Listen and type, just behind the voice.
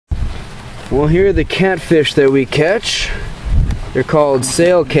Well, here are the catfish that we catch. They're called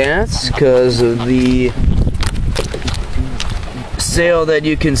sail cats because of the sail that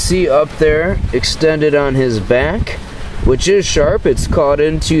you can see up there extended on his back, which is sharp. It's caught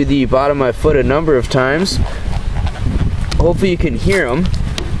into the bottom of my foot a number of times. Hopefully you can hear them.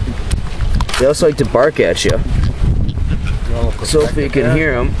 They also like to bark at you. So hopefully you can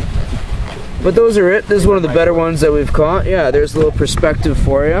hear them. But those are it. This is one of the better ones that we've caught. Yeah, there's a little perspective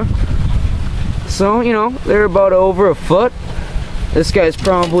for you. So, you know, they're about over a foot. This guy's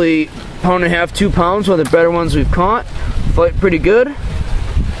probably 1.5 pounds, 2 pounds, one of the better ones we've caught. Fight pretty good.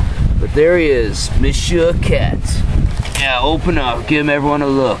 But there he is, Monsieur Cat. Yeah, open up, give everyone a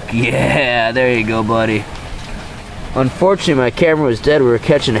look. Yeah, there you go, buddy. Unfortunately, my camera was dead. We were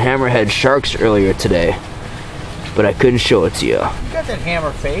catching hammerhead sharks earlier today. But I couldn't show it to you. He got that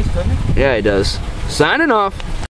hammer face, doesn't he? Yeah, he does. Signing off.